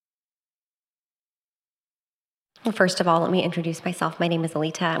Well, first of all, let me introduce myself. My name is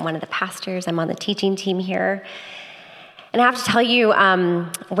Elita. I'm one of the pastors. I'm on the teaching team here. And I have to tell you,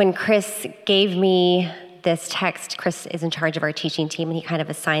 when Chris gave me this text, Chris is in charge of our teaching team, and he kind of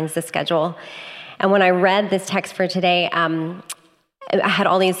assigns the schedule. And when I read this text for today, I had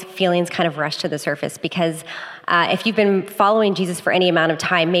all these feelings kind of rush to the surface because if you've been following Jesus for any amount of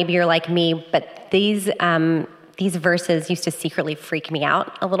time, maybe you're like me, but these verses used to secretly freak me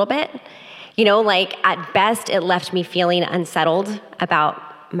out a little bit. You know, like at best, it left me feeling unsettled about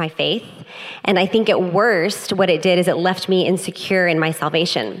my faith. And I think at worst, what it did is it left me insecure in my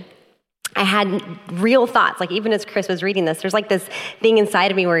salvation. I had real thoughts, like even as Chris was reading this, there's like this thing inside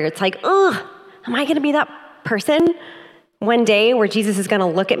of me where it's like, ugh, am I going to be that person one day where Jesus is going to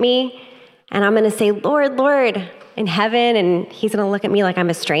look at me and I'm going to say, Lord, Lord, in heaven, and he's going to look at me like I'm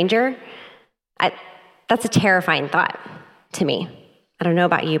a stranger? That's a terrifying thought to me. I don't know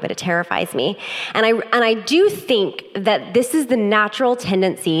about you, but it terrifies me. And I do think that this is the natural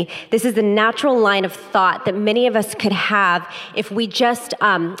tendency, this is the natural line of thought that many of us could have if we just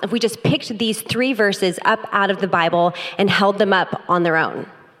picked these 3 verses up out of the Bible and held them up on their own.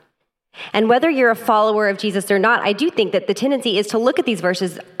 And whether you're a follower of Jesus or not, I do think that the tendency is to look at these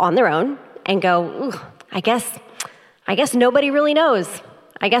verses on their own and go, ooh, I guess nobody really knows.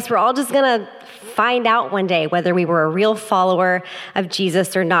 I guess we're all just going to find out one day whether we were a real follower of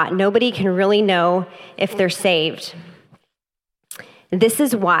Jesus or not. Nobody can really know if they're saved. This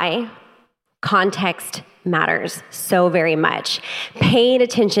is why context matters so very much. Paying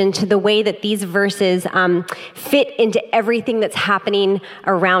attention to the way that these verses fit into everything that's happening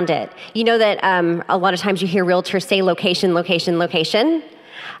around it. You know that a lot of times you hear realtors say location, location, location.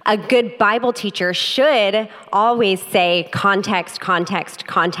 A good Bible teacher should always say context, context,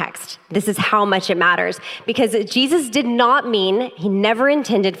 context. This is how much it matters. Because Jesus did not mean, he never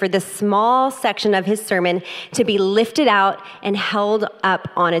intended for this small section of his sermon to be lifted out and held up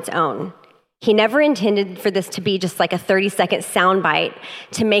on its own. He never intended for this to be just like a 30-second soundbite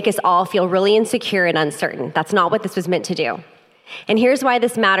to make us all feel really insecure and uncertain. That's not what this was meant to do. And here's why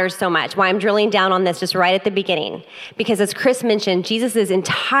this matters so much, why I'm drilling down on this just right at the beginning. Because as Chris mentioned, Jesus'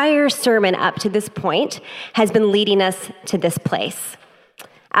 entire sermon up to this point has been leading us to this place.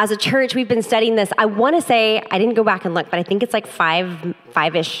 As a church, we've been studying this, I want to say, I didn't go back and look, but I think it's like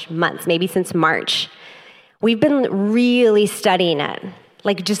five-ish months, maybe since March. We've been really studying it.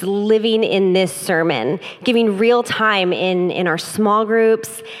 Like just living in this sermon, giving real time in our small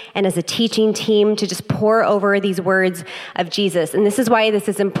groups and as a teaching team to just pour over these words of Jesus. And this is why this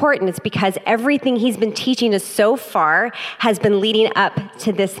is important. It's because everything he's been teaching us so far has been leading up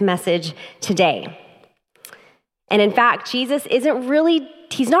to this message today. And in fact, Jesus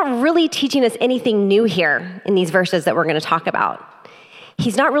he's not really teaching us anything new here in these verses that we're going to talk about.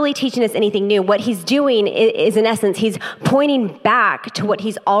 He's not really teaching us anything new. What he's doing is, in essence, he's pointing back to what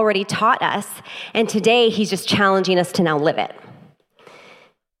he's already taught us. And today, he's just challenging us to now live it.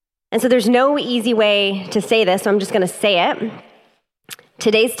 And so there's no easy way to say this, so I'm just going to say it.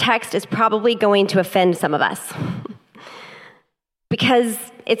 Today's text is probably going to offend some of us. Because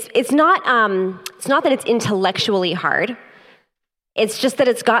it's not that it's intellectually hard. It's just that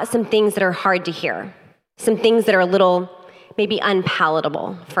it's got some things that are hard to hear. Some things that are a little maybe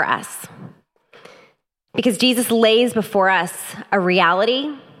unpalatable for us. Because Jesus lays before us a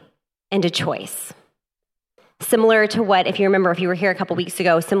reality and a choice. Similar to what, if you were here a couple weeks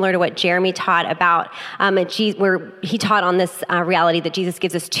ago, similar to what Jeremy taught about, where he taught on this reality that Jesus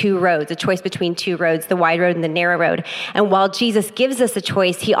gives us 2 roads, a choice between 2 roads, the wide road and the narrow road. And while Jesus gives us a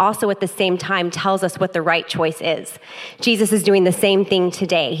choice, he also at the same time tells us what the right choice is. Jesus is doing the same thing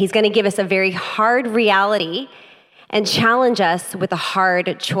today. He's going to give us a very hard reality and challenge us with a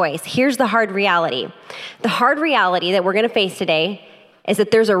hard choice. Here's the hard reality. The hard reality that we're going to face today is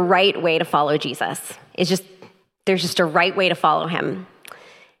that there's a right way to follow Jesus. There's just a right way to follow him.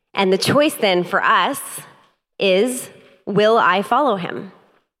 And the choice then for us is, will I follow him?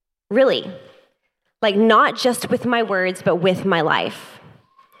 Really? Like not just with my words, but with my life.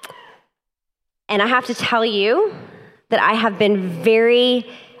 And I have to tell you that I have been very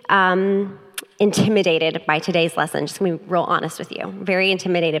intimidated by today's lesson. Just going to be real honest with you. Very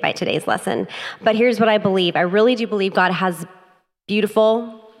intimidated by today's lesson. But here's what I believe. I really do believe God has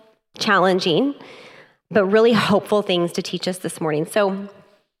beautiful, challenging, but really hopeful things to teach us this morning. So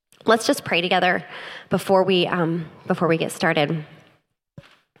let's just pray together before we get started.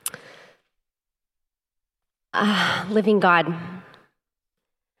 Living God,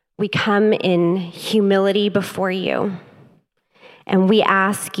 we come in humility before you, and we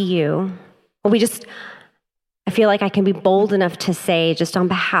ask you, I feel like I can be bold enough to say, just on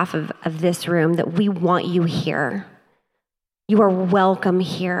behalf of this room, that we want you here. You are welcome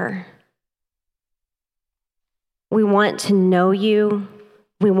here. We want to know you.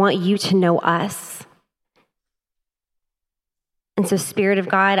 We want you to know us. And so, Spirit of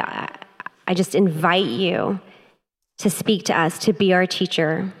God, I just invite you to speak to us, to be our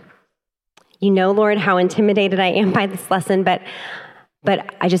teacher. You know, Lord, how intimidated I am by this lesson, but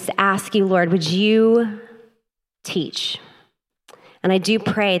I just ask you, Lord, would you teach? And I do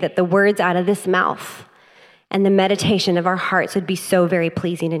pray that the words out of this mouth and the meditation of our hearts would be so very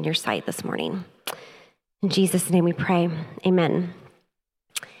pleasing in your sight this morning. In Jesus' name we pray. Amen.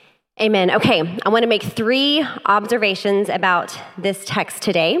 Amen. Okay, I want to make 3 observations about this text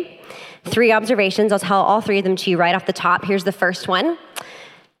today. 3 observations. I'll tell all 3 of them to you right off the top. Here's the first one.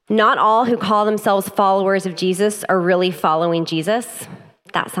 Not all who call themselves followers of Jesus are really following Jesus.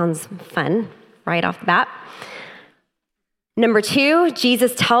 That sounds fun right off the bat. Number 2,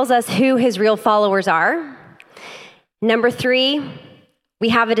 Jesus tells us who his real followers are. Number 3, we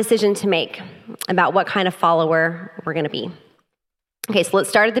have a decision to make about what kind of follower we're going to be. Okay, so let's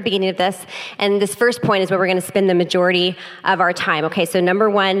start at the beginning of this. And this first point is where we're going to spend the majority of our time. Okay, so number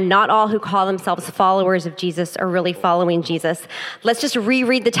 1, not all who call themselves followers of Jesus are really following Jesus. Let's just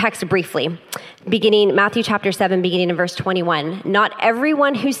reread the text briefly. Beginning, Matthew chapter 7, beginning in verse 21. Not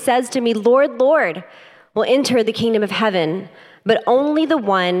everyone who says to me, Lord, Lord, will enter the kingdom of heaven, but only the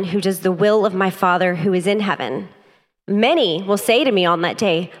one who does the will of my Father who is in heaven. Many will say to me on that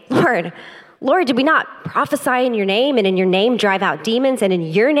day, Lord, Lord, did we not prophesy in your name, and in your name drive out demons, and in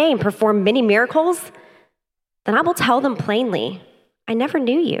your name perform many miracles? Then I will tell them plainly, I never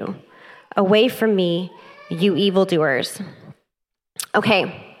knew you. Away from me, you evildoers.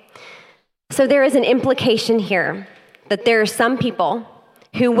 Okay, so there is an implication here that there are some people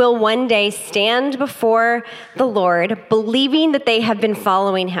who will one day stand before the Lord believing that they have been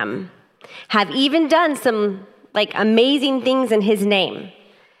following him, have even done some amazing things in his name.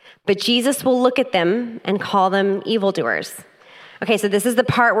 But Jesus will look at them and call them evildoers. Okay, so this is the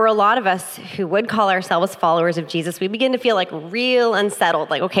part where a lot of us who would call ourselves followers of Jesus, we begin to feel real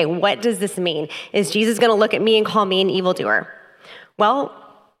unsettled. Okay, what does this mean? Is Jesus going to look at me and call me an evildoer? Well,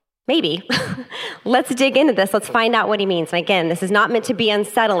 maybe. Let's dig into this. Let's find out what he means. And again, this is not meant to be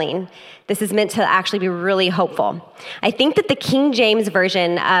unsettling. This is meant to actually be really hopeful. I think that the King James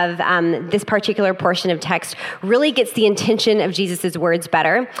version of this particular portion of text really gets the intention of Jesus' words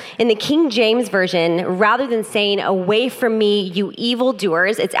better. In the King James version, rather than saying, away from me, you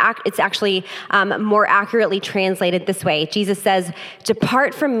evildoers, it's actually more accurately translated this way. Jesus says,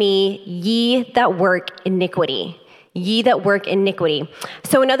 depart from me, ye that work iniquity. Ye that work iniquity.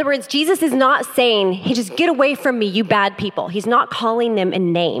 So in other words, Jesus is not saying, hey, just get away from me, you bad people. He's not calling them a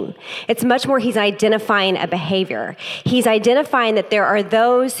name. It's much more he's identifying a behavior. He's identifying that there are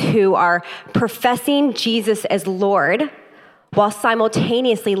those who are professing Jesus as Lord while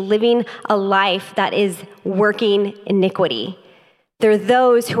simultaneously living a life that is working iniquity. There are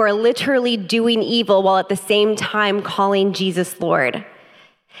those who are literally doing evil while at the same time calling Jesus Lord.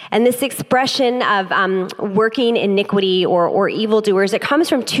 And this expression of working iniquity or evildoers, it comes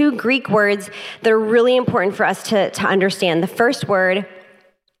from 2 Greek words that are really important for us to understand. The first word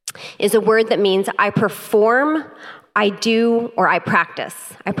is a word that means I perform, I do, or I practice.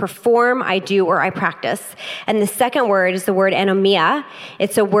 I perform, I do, or I practice. And the second word is the word anomia.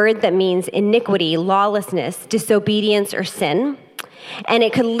 It's a word that means iniquity, lawlessness, disobedience, or sin. And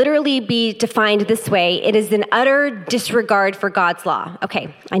it could literally be defined this way. It is an utter disregard for God's law.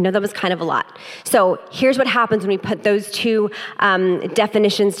 Okay, I know that was kind of a lot. So here's what happens when we put those 2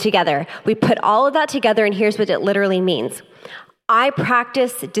 definitions together. We put all of that together, and here's what it literally means. I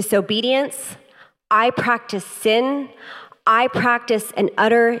practice disobedience. I practice sin. I practice an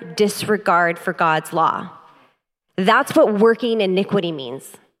utter disregard for God's law. That's what working iniquity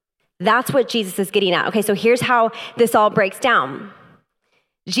means. That's what Jesus is getting at. Okay, so here's how this all breaks down.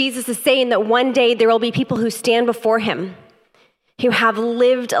 Jesus is saying that one day there will be people who stand before him, who have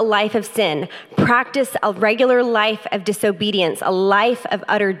lived a life of sin, practiced a regular life of disobedience, a life of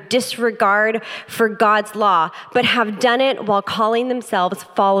utter disregard for God's law, but have done it while calling themselves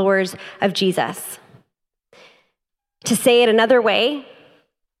followers of Jesus. To say it another way,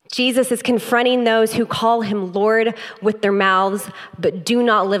 Jesus is confronting those who call him Lord with their mouths, but do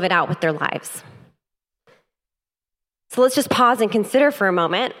not live it out with their lives. So let's just pause and consider for a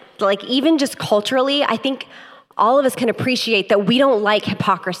moment, even just culturally, I think all of us can appreciate that we don't like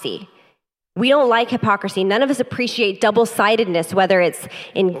hypocrisy. We don't like hypocrisy. None of us appreciate double-sidedness, whether it's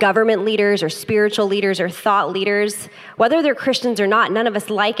in government leaders or spiritual leaders or thought leaders. Whether they're Christians or not, none of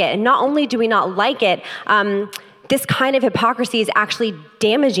us like it. And not only do we not like it, this kind of hypocrisy is actually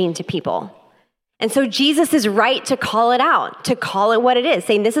damaging to people. And so Jesus is right to call it out, to call it what it is,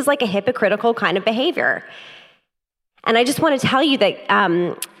 saying this is like a hypocritical kind of behavior. And I just want to tell you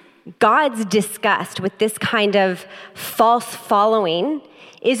that God's disgust with this kind of false following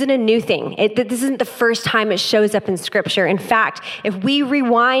isn't a new thing. This isn't the first time it shows up in Scripture. In fact, if we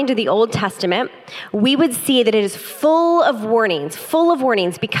rewind to the Old Testament, we would see that it is full of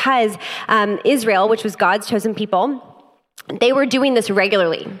warnings because Israel, which was God's chosen people, they were doing this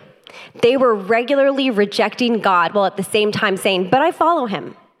regularly. They were regularly rejecting God while at the same time saying, but I follow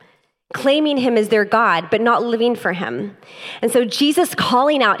him, claiming him as their God, but not living for him. And so Jesus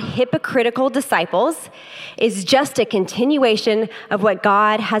calling out hypocritical disciples is just a continuation of what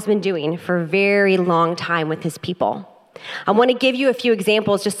God has been doing for a very long time with his people. I want to give you a few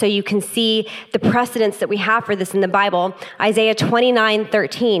examples just so you can see the precedents that we have for this in the Bible. Isaiah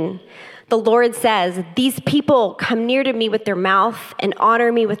 29:13. The Lord says, "These people come near to me with their mouth and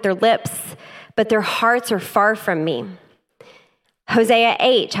honor me with their lips, but their hearts are far from me." Hosea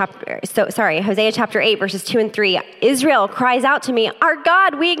chapter 8, verses 2 and 3. Israel cries out to me, "Our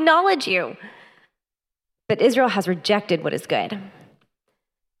God, we acknowledge you." But Israel has rejected what is good.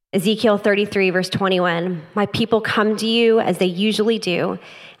 Ezekiel 33, verse 21. "My people come to you as they usually do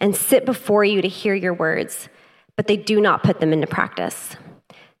and sit before you to hear your words, but they do not put them into practice.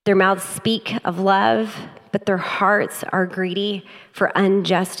 Their mouths speak of love, but their hearts are greedy for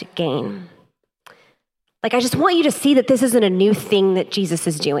unjust gain." Like, I just want you to see that this isn't a new thing that Jesus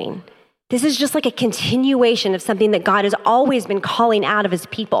is doing. This is just like a continuation of something that God has always been calling out of his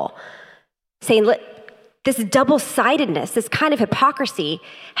people, saying, look, this double-sidedness, this kind of hypocrisy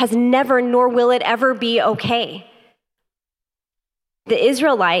has never, nor will it ever be okay. The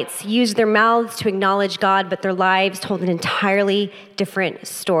Israelites used their mouths to acknowledge God, but their lives told an entirely different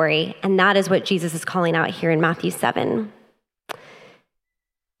story. And that is what Jesus is calling out here in Matthew 7.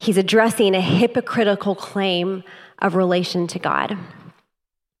 He's addressing a hypocritical claim of relation to God.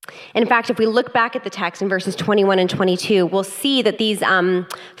 And in fact, if we look back at the text in verses 21 and 22, we'll see that these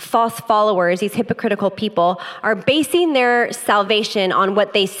false followers, these hypocritical people, are basing their salvation on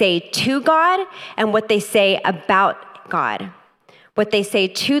what they say to God and what they say about God. What they say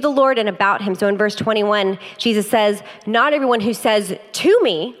to the Lord and about him. So in verse 21, Jesus says, "Not everyone who says to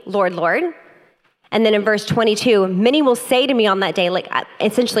me, Lord, Lord." And then in verse 22, "Many will say to me on that day," like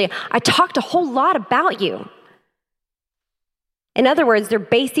essentially, "I talked a whole lot about you." In other words, they're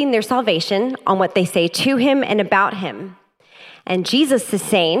basing their salvation on what they say to him and about him. And Jesus is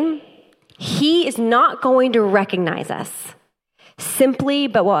saying, he is not going to recognize us simply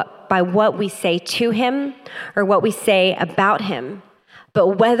by what we say to him or what we say about him, but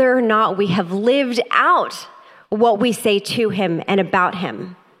whether or not we have lived out what we say to him and about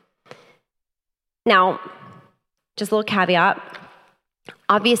him. Now, just a little caveat.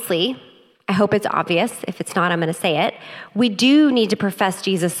 Obviously, I hope it's obvious. If it's not, I'm going to say it. We do need to profess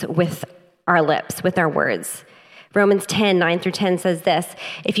Jesus with our lips, with our words. Romans 10, 9 through 10 says this: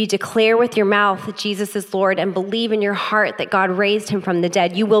 "If you declare with your mouth that Jesus is Lord and believe in your heart that God raised him from the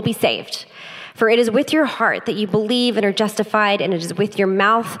dead, you will be saved. For it is with your heart that you believe and are justified, and it is with your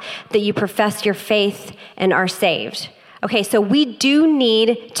mouth that you profess your faith and are saved." Okay, so we do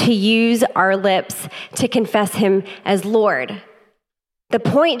need to use our lips to confess him as Lord. The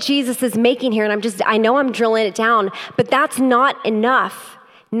point Jesus is making here, and I know I'm drilling it down, but that's not enough.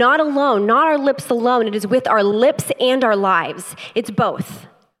 Not alone, not our lips alone. It is with our lips and our lives. It's both.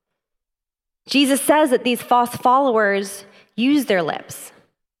 Jesus says that these false followers use their lips.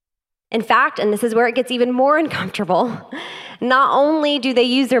 In fact, and this is where it gets even more uncomfortable, not only do they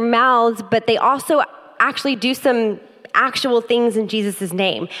use their mouths, but they also actually do some actual things in Jesus'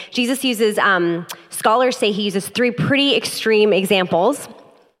 name. Jesus uses, scholars say he uses three pretty extreme examples.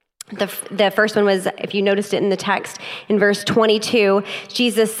 The first one was, if you noticed it in the text, in verse 22,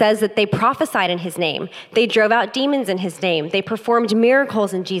 Jesus says that they prophesied in his name. They drove out demons in his name. They performed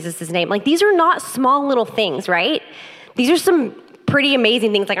miracles in Jesus' name. Like, these are not small little things, right? These are some pretty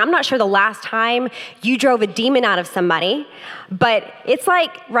amazing things. Like, I'm not sure the last time you drove a demon out of somebody, but it's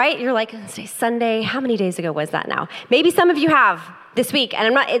like, right? You're like, say Sunday, how many days ago was that now? Maybe some of you have this week, and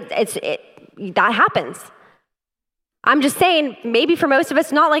I'm not, that happens. I'm just saying, maybe for most of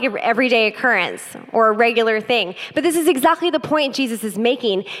us, not like an everyday occurrence or a regular thing. But this is exactly the point Jesus is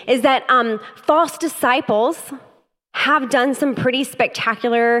making, is that false disciples have done some pretty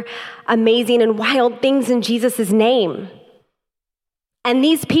spectacular, amazing, and wild things in Jesus' name. And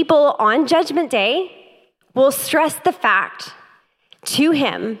these people on Judgment Day will stress the fact to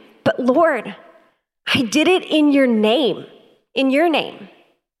him, but Lord, I did it in your name,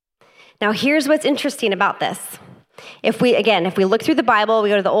 Now, here's what's interesting about this. If we look through the Bible, we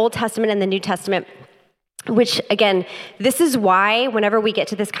go to the Old Testament and the New Testament, which, again, this is why whenever we get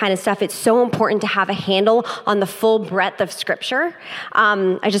to this kind of stuff, it's so important to have a handle on the full breadth of Scripture.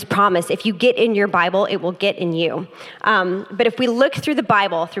 I just promise, if you get in your Bible, it will get in you. But if we look through the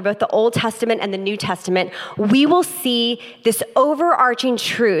Bible, through both the Old Testament and the New Testament, we will see this overarching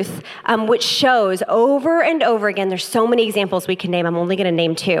truth, which shows over and over again, there's so many examples we can name, I'm only going to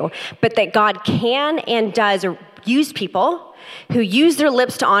name two, but that God can and does use people who use their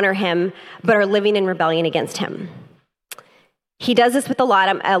lips to honor him, but are living in rebellion against him. He does this with a lot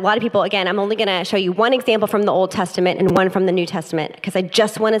of people. Again, I'm only going to show you one example from the Old Testament and one from the New Testament, because I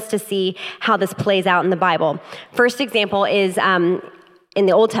just want us to see how this plays out in the Bible. First example is in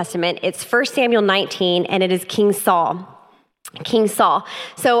the Old Testament. It's 1 Samuel 19, and it is King Saul.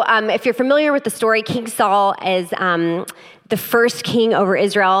 So if you're familiar with the story, King Saul is the first king over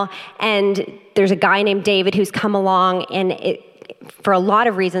Israel, and there's a guy named David who's come along, and for a lot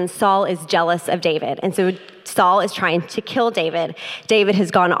of reasons, Saul is jealous of David, and so Saul is trying to kill David. Saul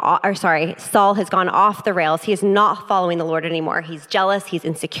has gone off the rails. He is not following the Lord anymore. He's jealous, he's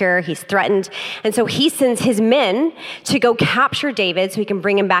insecure, he's threatened, and so he sends his men to go capture David so he can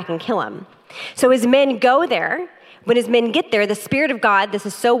bring him back and kill him. So his men go there. When his men get there, the Spirit of God, this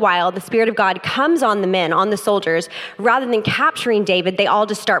is so wild, the Spirit of God comes on the men, on the soldiers. Rather than capturing David, they all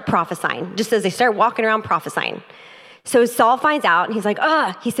just start prophesying, just as they start walking around prophesying. So Saul finds out, and he's like,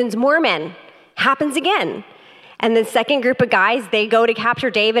 he sends more men. Happens again. And the second group of guys, they go to capture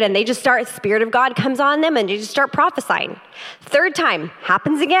David, and they just start, Spirit of God comes on them, and they just start prophesying. Third time,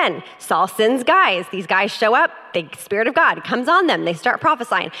 happens again. Saul sends guys. These guys show up, the Spirit of God comes on them. They start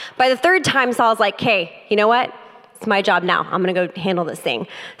prophesying. By the third time, Saul's like, hey, you know what? It's my job now. I'm going to go handle this thing.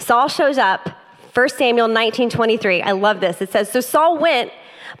 Saul shows up, 1 Samuel 19:23. I love this. It says, so Saul went,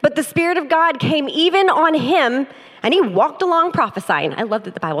 but the Spirit of God came even on him, and he walked along prophesying. I love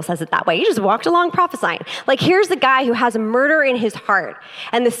that the Bible says it that way. He just walked along prophesying. Like, here's the guy who has murder in his heart,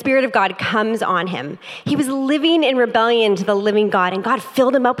 and the Spirit of God comes on him. He was living in rebellion to the living God, and God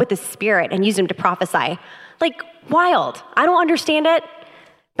filled him up with the Spirit and used him to prophesy. Like, wild. I don't understand it.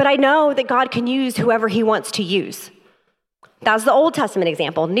 But I know that God can use whoever he wants to use. That's the Old Testament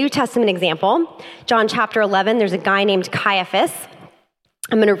example. New Testament example, John chapter 11, there's a guy named Caiaphas.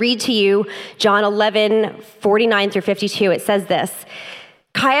 I'm going to read to you John 11:49 through 52. It says this,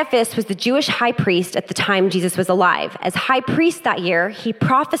 Caiaphas was the Jewish high priest at the time Jesus was alive. As high priest that year, he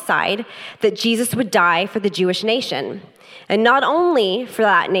prophesied that Jesus would die for the Jewish nation. And not only for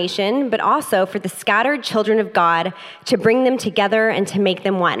that nation, but also for the scattered children of God, to bring them together and to make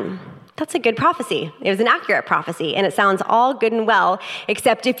them one. That's a good prophecy. It was an accurate prophecy, and it sounds all good and well,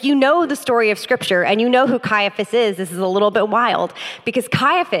 except if you know the story of Scripture and you know who Caiaphas is, this is a little bit wild, because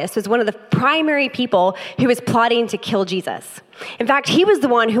Caiaphas was one of the primary people who was plotting to kill Jesus. In fact, he was the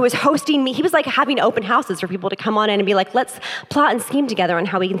one who was hosting me. He was like having open houses for people to come on in and be like, let's plot and scheme together on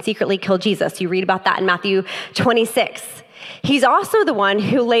how we can secretly kill Jesus. You read about that in Matthew 26. He's also the one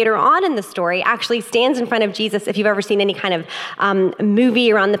who later on in the story actually stands in front of Jesus. If you've ever seen any kind of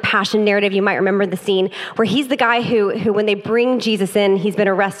movie around the Passion narrative, you might remember the scene where he's the guy who when they bring Jesus in, he's been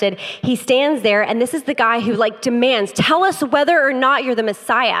arrested. He stands there, and this is the guy who demands, tell us whether or not you're the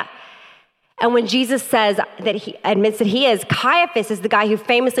Messiah. And when Jesus says that he admits that he is, Caiaphas is the guy who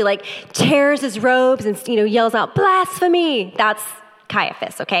famously tears his robes and yells out, blasphemy. That's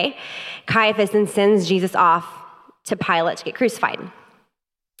Caiaphas, okay? Caiaphas then sends Jesus off to Pilate to get crucified.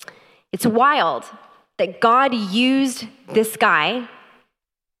 It's wild that God used this guy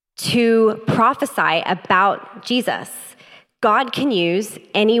to prophesy about Jesus. God can use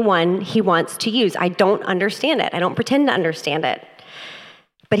anyone he wants to use. I don't understand it. I don't pretend to understand it.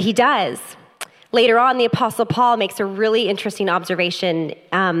 But he does. Later on, the Apostle Paul makes a really interesting observation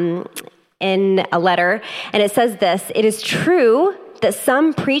in a letter, and it says this, it is true that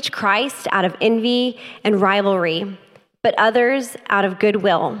some preach Christ out of envy and rivalry, but others out of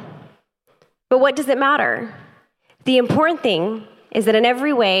goodwill. But what does it matter? The important thing is that in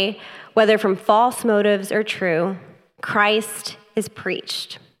every way, whether from false motives or true, Christ is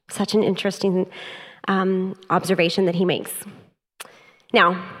preached. Such an interesting observation that he makes.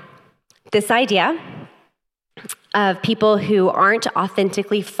 Now, this idea of people who aren't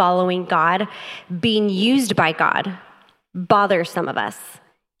authentically following God being used by God bothers some of us.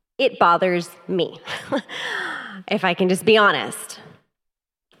 It bothers me, if I can just be honest.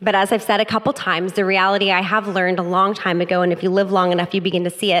 But as I've said a couple times, the reality I have learned a long time ago, and if you live long enough, you begin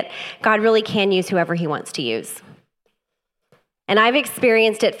to see it, God really can use whoever he wants to use. And I've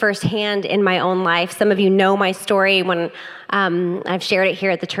experienced it firsthand in my own life. Some of you know my story when I've shared it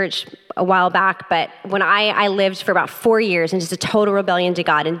here at the church a while back, but when I lived for about 4 years in just a total rebellion to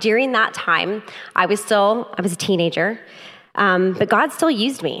God. And during that time, I was a teenager, but God still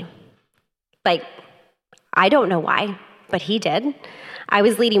used me. Like, I don't know why, but he did. I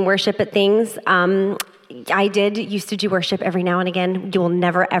was leading worship at things. I used to do worship every now and again. You will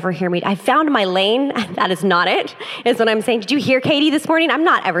never, ever hear me. I found my lane. That is not it, is what I'm saying. Did you hear Katie this morning? I'm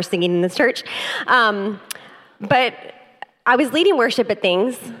not ever singing in this church. But I was leading worship at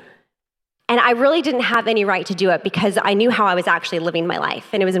things, and I really didn't have any right to do it because I knew how I was actually living my life,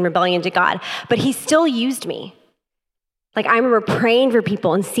 and it was in rebellion to God. But he still used me. Like, I remember praying for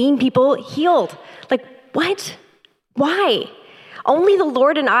people and seeing people healed. Like, what? Why? Only the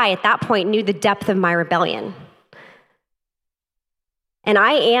Lord and I at that point knew the depth of my rebellion. And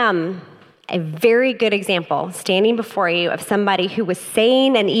I am a very good example standing before you of somebody who was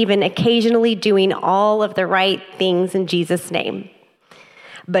saying and even occasionally doing all of the right things in Jesus' name.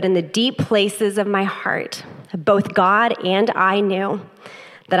 But in the deep places of my heart, both God and I knew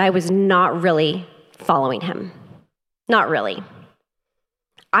that I was not really following him. Not really.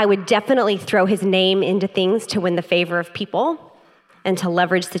 I would definitely throw his name into things to win the favor of people and to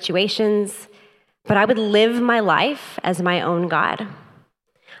leverage situations, but I would live my life as my own God.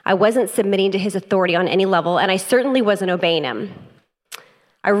 I wasn't submitting to his authority on any level, and I certainly wasn't obeying him.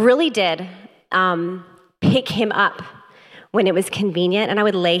 I really did pick him up when it was convenient, and I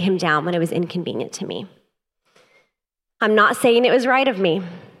would lay him down when it was inconvenient to me. I'm not saying it was right of me,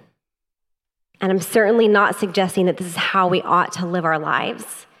 and I'm certainly not suggesting that this is how we ought to live our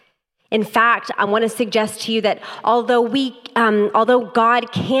lives. In fact, I want to suggest to you that although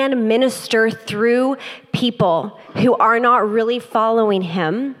God can minister through people who are not really following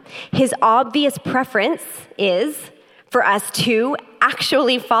him, his obvious preference is for us to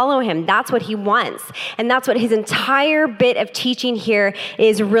actually follow him. That's what he wants. And that's what his entire bit of teaching here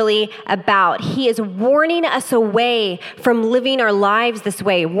is really about. He is warning us away from living our lives this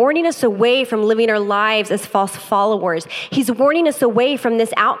way, warning us away from living our lives as false followers. He's warning us away from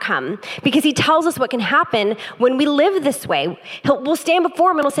this outcome because he tells us what can happen when we live this way. We'll stand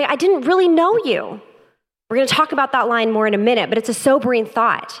before him and we'll say, I didn't really know you. We're going to talk about that line more in a minute, but it's a sobering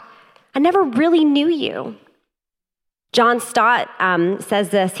thought. I never really knew you. John Stott says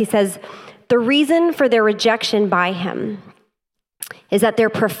this. He says, the reason for their rejection by him is that their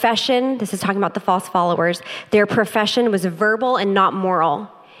profession, this is talking about the false followers, their profession was verbal and not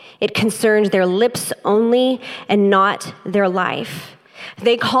moral. It concerned their lips only and not their life.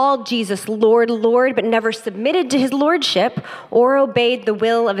 They called Jesus Lord, Lord, but never submitted to his lordship or obeyed the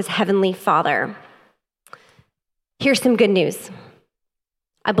will of his heavenly Father. Here's some good news.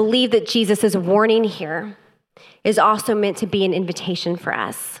 I believe that Jesus' warning here is also meant to be an invitation for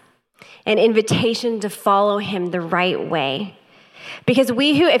us, an invitation to follow him the right way. Because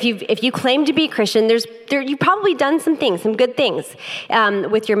if you claim to be Christian, you've probably done some things, some good things.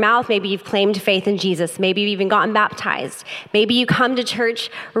 With your mouth, maybe you've claimed faith in Jesus. Maybe you've even gotten baptized. Maybe you come to church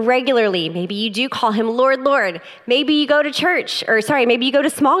regularly. Maybe you do call him Lord, Lord. Maybe you go to maybe you go to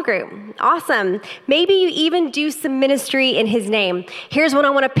small group. Awesome. Maybe you even do some ministry in his name. Here's what I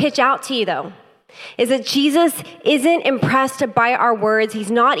want to pitch out to you, though. Is that Jesus isn't impressed by our words. He's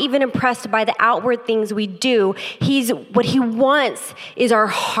not even impressed by the outward things we do. What he wants is our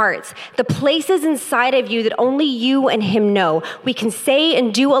hearts, the places inside of you that only you and him know. We can say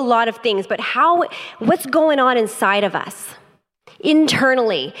and do a lot of things, but what's going on inside of us,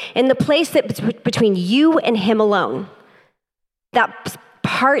 internally, in the place that's between you and him alone, that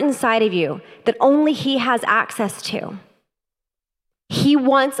part inside of you that only he has access to. He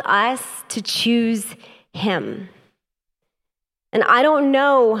wants us to choose him. And I don't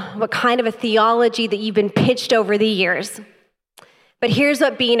know what kind of a theology that you've been pitched over the years, but here's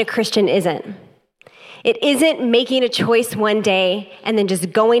what being a Christian isn't. It isn't making a choice one day and then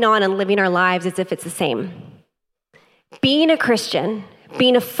just going on and living our lives as if it's the same. Being a Christian,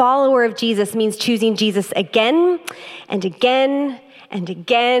 being a follower of Jesus means choosing Jesus again and again and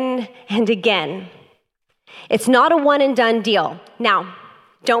again and again. It's not a one and done deal. Now,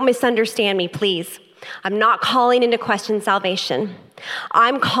 don't misunderstand me, please. I'm not calling into question salvation.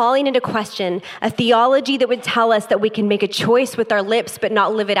 I'm calling into question a theology that would tell us that we can make a choice with our lips but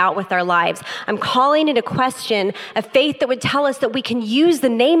not live it out with our lives. I'm calling into question a faith that would tell us that we can use the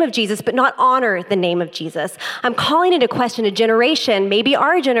name of Jesus but not honor the name of Jesus. I'm calling into question a generation, maybe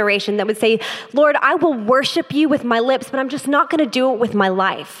our generation, that would say, Lord, I will worship you with my lips, but I'm just not going to do it with my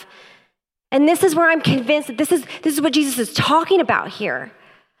life. And this is where I'm convinced that this is what Jesus is talking about here.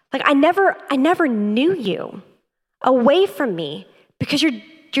 Like, I never knew you. Away from me, because you're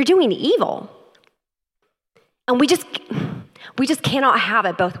doing evil. And we just cannot have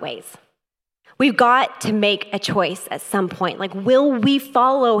it both ways. We've got to make a choice at some point. Like, will we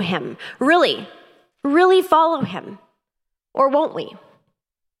follow him? Really follow him? Or won't we?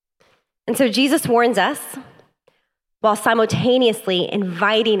 And so Jesus warns us while simultaneously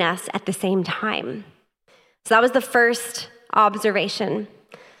inviting us at the same time. So that was the first observation.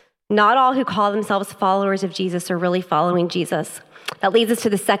 Not all who call themselves followers of Jesus are really following Jesus. That leads us to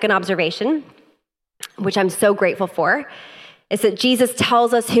the second observation, which I'm so grateful for, is that Jesus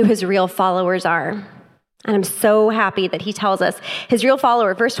tells us who his real followers are. And I'm so happy that he tells us his real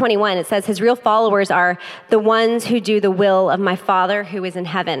follower. Verse 21, it says, his real followers are the ones who do the will of my Father who is in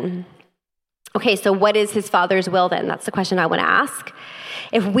heaven. Okay, so what is his Father's will then? That's the question I want to ask.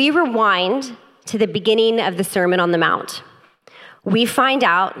 If we rewind to the beginning of the Sermon on the Mount, we find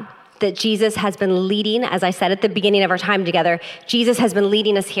out that Jesus has been leading, as I said at the beginning of our time together, Jesus has been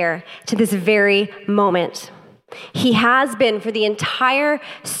leading us here to this very moment. He has been for the entire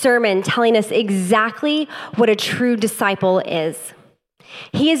sermon telling us exactly what a true disciple is.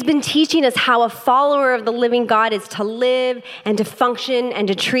 He has been teaching us how a follower of the living God is to live and to function and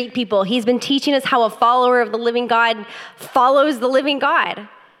to treat people. He's been teaching us how a follower of the living God follows the living God.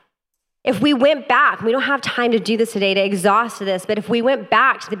 If we went back, we don't have time to do this today to exhaust this, but if we went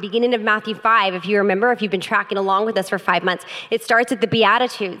back to the beginning of Matthew 5, if you remember, if you've been tracking along with us for 5 months, it starts at the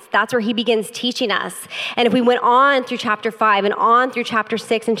Beatitudes. That's where he begins teaching us. And if we went on through chapter 5 and on through chapter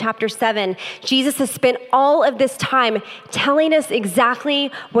 6 and chapter 7, Jesus has spent all of this time telling us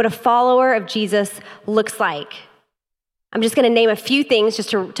exactly what a follower of Jesus looks like. I'm just going to name a few things just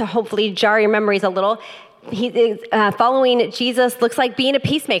to hopefully jar your memories a little. Following Jesus looks like being a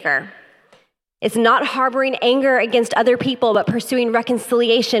peacemaker. It's not harboring anger against other people, but pursuing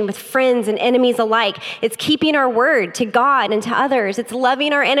reconciliation with friends and enemies alike. It's keeping our word to God and to others. It's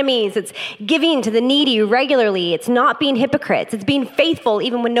loving our enemies. It's giving to the needy regularly. It's not being hypocrites. It's being faithful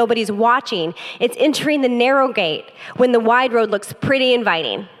even when nobody's watching. It's entering the narrow gate when the wide road looks pretty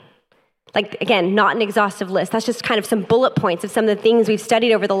inviting. Like, again, not an exhaustive list. That's just kind of some bullet points of some of the things we've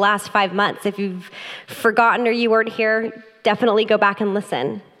studied over the last 5 months. If you've forgotten or you weren't here, definitely go back and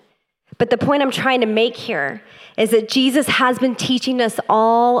listen. But the point I'm trying to make here is that Jesus has been teaching us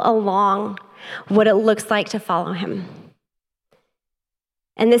all along what it looks like to follow him.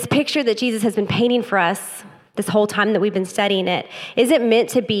 And this picture that Jesus has been painting for us this whole time that we've been studying it isn't meant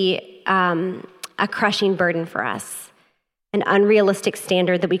to be a crushing burden for us, an unrealistic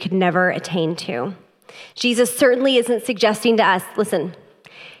standard that we could never attain to. Jesus certainly isn't suggesting to us, listen,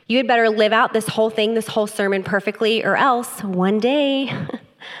 you had better live out this whole thing, this whole sermon perfectly, or else one day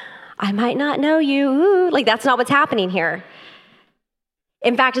I might not know you. Ooh, like, that's not what's happening here.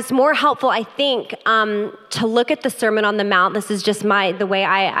 In fact, it's more helpful, I think, to look at the Sermon on the Mount. This is just the way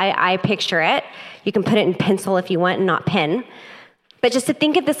I picture it. You can put it in pencil if you want and not pen. But just to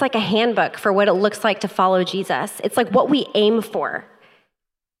think of this like a handbook for what it looks like to follow Jesus. It's like what we aim for.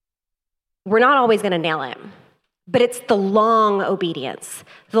 We're not always going to nail it. But it's the long obedience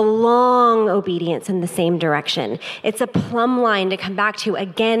in the same direction. It's a plumb line to come back to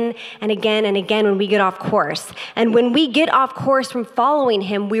again and again and again when we get off course. And when we get off course from following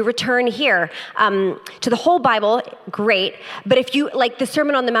him, we return here to the whole Bible, great. But if you, like, the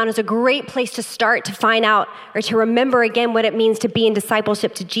Sermon on the Mount is a great place to start to find out or to remember again what it means to be in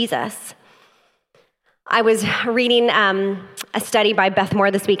discipleship to Jesus. I was reading a study by Beth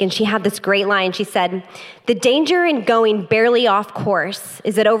Moore this week, and she had this great line. She said, the danger in going barely off course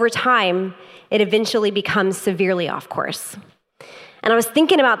is that over time, it eventually becomes severely off course. And I was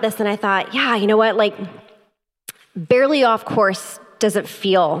thinking about this, and I thought, yeah, you know what? Like, barely off course doesn't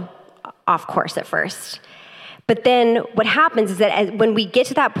feel off course at first. But then what happens is that when we get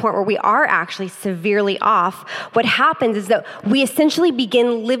to that point where we are actually severely off, what happens is that we essentially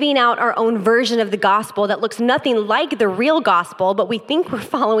begin living out our own version of the gospel that looks nothing like the real gospel, but we think we're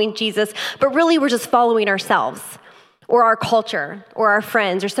following Jesus, but really we're just following ourselves or our culture or our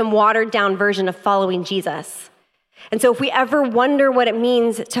friends or some watered down version of following Jesus. And so if we ever wonder what it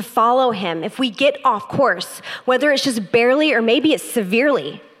means to follow him, if we get off course, whether it's just barely or maybe it's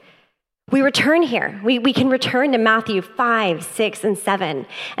severely, We return here. We can return to Matthew 5, 6, and 7,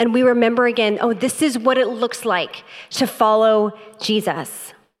 and we remember again, oh, this is what it looks like to follow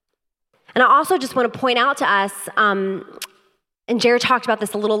Jesus. And I also just want to point out to us, and Jared talked about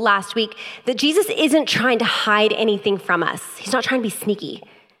this a little last week, that Jesus isn't trying to hide anything from us. He's not trying to be sneaky.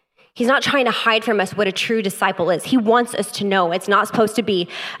 He's not trying to hide from us what a true disciple is. He wants us to know. It's not supposed to be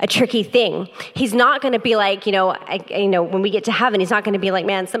a tricky thing. He's not going to be like, when we get to heaven, he's not going to be like,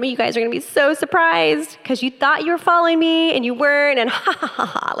 man, some of you guys are going to be so surprised because you thought you were following me and you weren't, and ha ha ha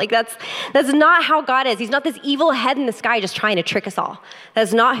ha. Like that's not how God is. He's not this evil head in the sky just trying to trick us all.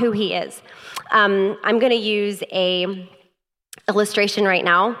 That's not who he is. I'm going to use a illustration right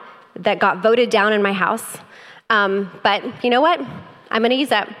now that got voted down in my house. But you know what? I'm going to use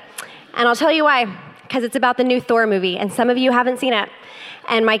that. And I'll tell you why, because it's about the new Thor movie, and some of you haven't seen it.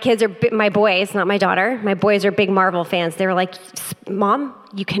 And my boys, not my daughter, my boys are big Marvel fans. They were like, Mom,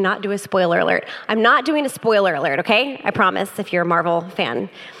 you cannot do a spoiler alert. I'm not doing a spoiler alert, okay? I promise, if you're a Marvel fan.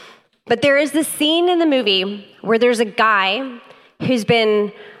 But there is this scene in the movie where there's a guy who's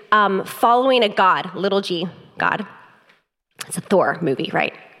been following a god, little g, God. It's a Thor movie,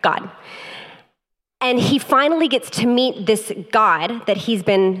 right? God. And he finally gets to meet this God that he's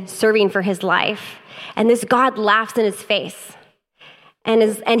been serving for his life. And this God laughs in his face. And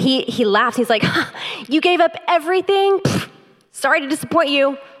he laughs. He's like, you gave up everything? Pfft, sorry to disappoint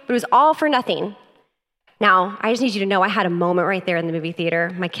you, but it was all for nothing. Now, I just need you to know I had a moment right there in the movie theater.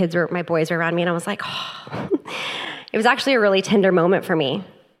 My boys were around me, and I was like, oh. It was actually a really tender moment for me.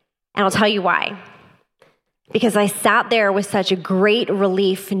 And I'll tell you why. Because I sat there with such a great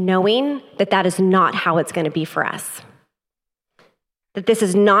relief knowing that that is not how it's going to be for us. That this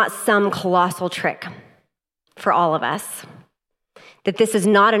is not some colossal trick for all of us. That this is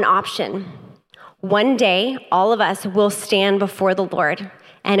not an option. One day, all of us will stand before the Lord,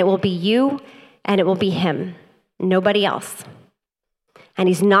 and it will be you and it will be him, nobody else. And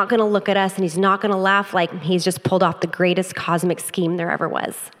he's not going to look at us, and he's not going to laugh like he's just pulled off the greatest cosmic scheme there ever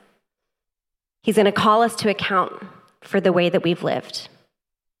was. He's going to call us to account for the way that we've lived.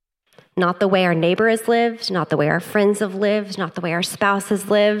 Not the way our neighbor has lived, not the way our friends have lived, not the way our spouse has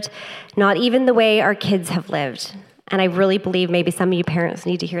lived, not even the way our kids have lived. And I really believe maybe some of you parents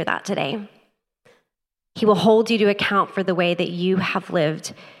need to hear that today. He will hold you to account for the way that you have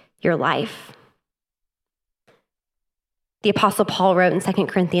lived your life. The Apostle Paul wrote in 2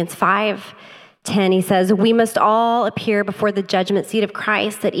 Corinthians 5:10, he says, we must all appear before the judgment seat of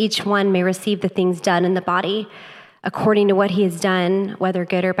Christ, that each one may receive the things done in the body according to what he has done, whether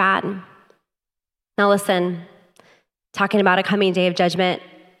good or bad. Now listen, talking about a coming day of judgment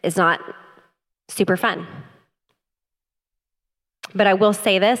is not super fun. But I will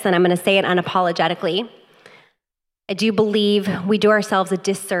say this, and I'm going to say it unapologetically. I do believe we do ourselves a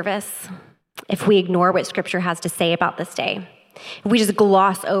disservice if we ignore what Scripture has to say about this day. If we just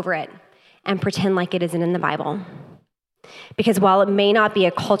gloss over it and pretend like it isn't in the Bible. Because while it may not be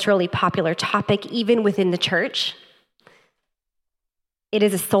a culturally popular topic, even within the church, it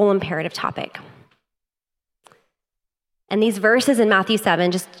is a soul imperative topic. And these verses in Matthew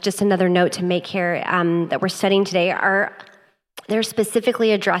 7, just another note to make here that we're studying today, they're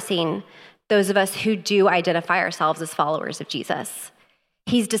specifically addressing those of us who do identify ourselves as followers of Jesus.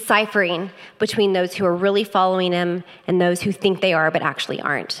 He's deciphering between those who are really following him and those who think they are but actually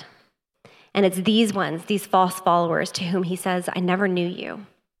aren't. And it's these ones, these false followers, to whom he says, I never knew you.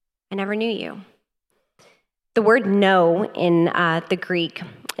 I never knew you. The word know in the Greek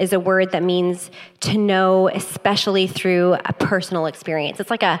is a word that means to know, especially through a personal experience. It's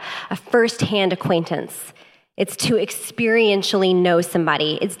like a first-hand acquaintance. It's to experientially know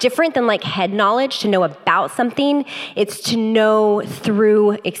somebody. It's different than like head knowledge, to know about something. It's to know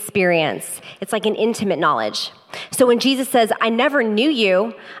through experience. It's like an intimate knowledge. So when Jesus says, I never knew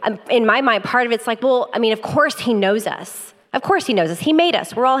you, in my mind, part of it's like, well, I mean, of course he knows us. Of course he knows us. He made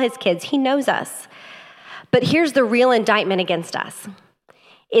us. We're all his kids. He knows us. But here's the real indictment against us.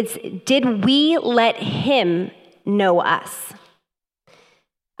 It's, did we let him know us?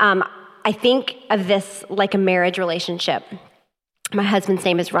 I think of this like a marriage relationship. My husband's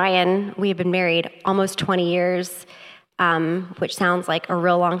name is Ryan. We have been married almost 20 years, which sounds like a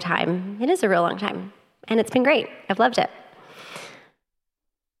real long time. It is a real long time. And it's been great. I've loved it.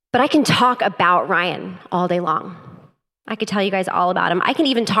 But I can talk about Ryan all day long. I could tell you guys all about him. I can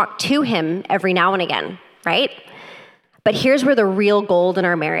even talk to him every now and again, right? But here's where the real gold in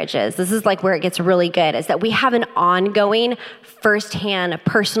our marriage is. This is like where it gets really good, is that we have an ongoing, firsthand,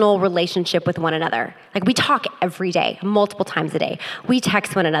 personal relationship with one another. Like we talk every day, multiple times a day. We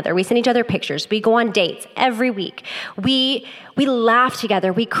text one another. We send each other pictures. We go on dates every week. We laugh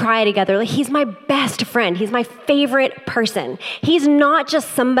together. We cry together. Like he's my best friend. He's my favorite person. He's not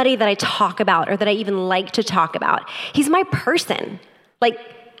just somebody that I talk about or that I even like to talk about. He's my person. Like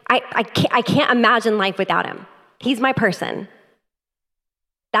I can't imagine life without him. He's my person.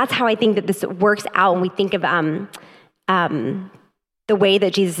 That's how I think that this works out when we think of the way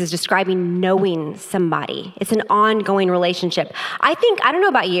that Jesus is describing knowing somebody. It's an ongoing relationship. I don't know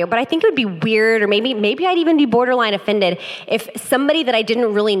about you, but I think it would be weird, or maybe I'd even be borderline offended if somebody that I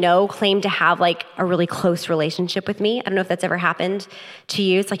didn't really know claimed to have like a really close relationship with me. I don't know if that's ever happened to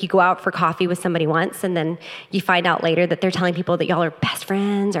you. It's like you go out for coffee with somebody once and then you find out later that they're telling people that y'all are best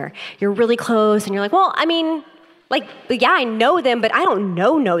friends or you're really close, and you're like, well, I mean, like, yeah, I know them, but I don't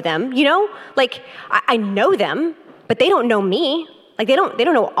know them, you know? Like, I know them, but they don't know me. Like, they don't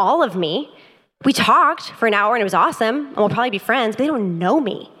know all of me. We talked for an hour and it was awesome, and we'll probably be friends, but they don't know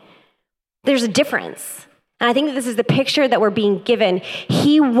me. There's a difference. And I think that this is the picture that we're being given.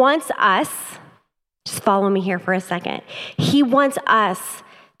 He wants us, just follow me here for a second. He wants us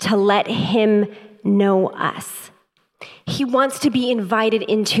to let him know us. He wants to be invited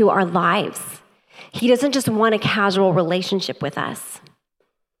into our lives. He doesn't just want a casual relationship with us.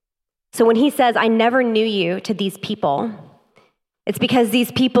 So when he says, I never knew you to these people, it's because these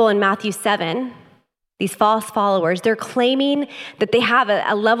people in Matthew 7, these false followers, they're claiming that they have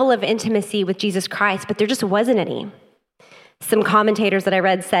a level of intimacy with Jesus Christ, but there just wasn't any. Some commentators that I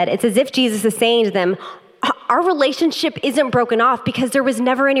read said, it's as if Jesus is saying to them, our relationship isn't broken off because there was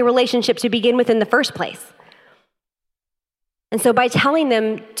never any relationship to begin with in the first place. And so by telling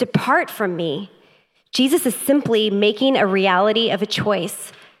them, depart from me, Jesus is simply making a reality of a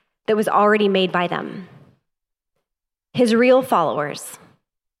choice that was already made by them. His real followers,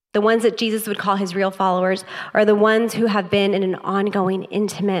 the ones that Jesus would call his real followers, are the ones who have been in an ongoing,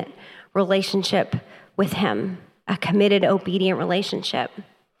 intimate relationship with him, a committed, obedient relationship.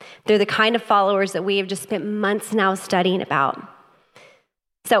 They're the kind of followers that we have just spent months now studying about.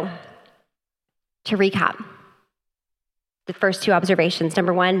 So, to recap, the first two observations.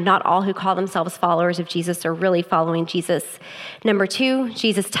 Number one, not all who call themselves followers of Jesus are really following Jesus. Number two,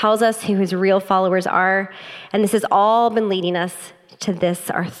 Jesus tells us who his real followers are. And this has all been leading us to this,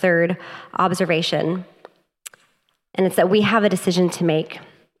 our third observation. And it's that we have a decision to make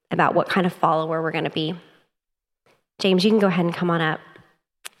about what kind of follower we're going to be. James, you can go ahead and come on up.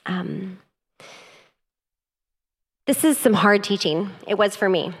 This is some hard teaching. It was for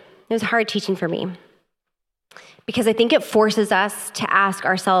me. It was hard teaching for me. Because I think it forces us to ask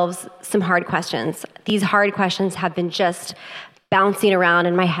ourselves some hard questions. These hard questions have been just bouncing around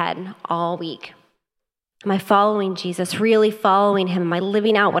in my head all week. Am I following Jesus, really following him? Am I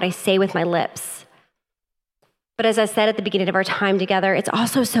living out what I say with my lips? But as I said at the beginning of our time together, it's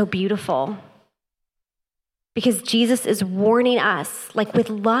also so beautiful. Because Jesus is warning us, like with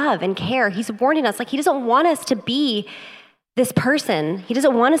love and care. He's warning us, like he doesn't want us to be this person. He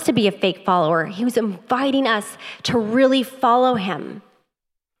doesn't want us to be a fake follower. He was inviting us to really follow him.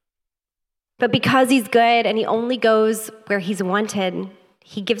 But because he's good and he only goes where he's wanted,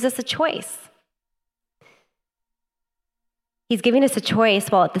 he gives us a choice. He's giving us a choice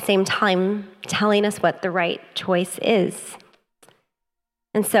while at the same time telling us what the right choice is.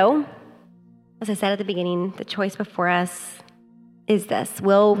 And so, as I said at the beginning, the choice before us is this: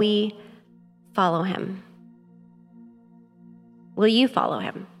 will we follow him? Will you follow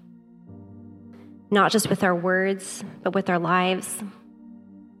him? Not just with our words, but with our lives.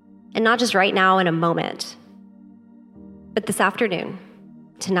 And not just right now in a moment, but this afternoon,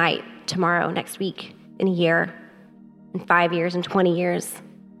 tonight, tomorrow, next week, in a year, in 5 years, in 20 years.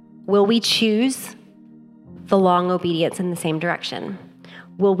 Will we choose the long obedience in the same direction?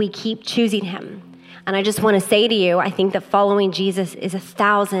 Will we keep choosing him? And I just want to say to you, I think that following Jesus is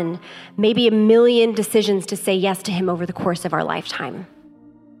 1,000, maybe 1,000,000 decisions to say yes to him over the course of our lifetime.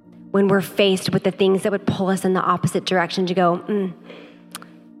 When we're faced with the things that would pull us in the opposite direction to go,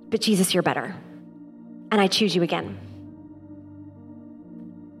 but Jesus, you're better. And I choose you again.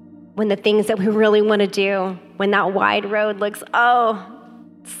 When the things that we really want to do, when that wide road looks,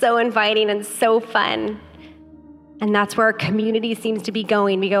 so inviting and so fun. And that's where our community seems to be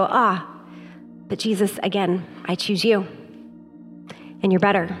going. We go, but Jesus, again, I choose you. And you're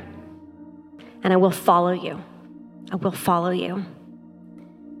better. And I will follow you. I will follow you.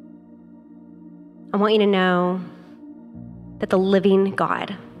 I want you to know that the living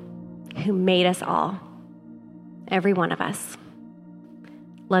God who made us all every one of us,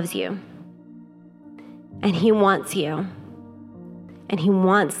 loves you. And he wants you. And he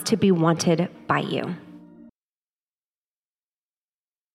wants to be wanted by you.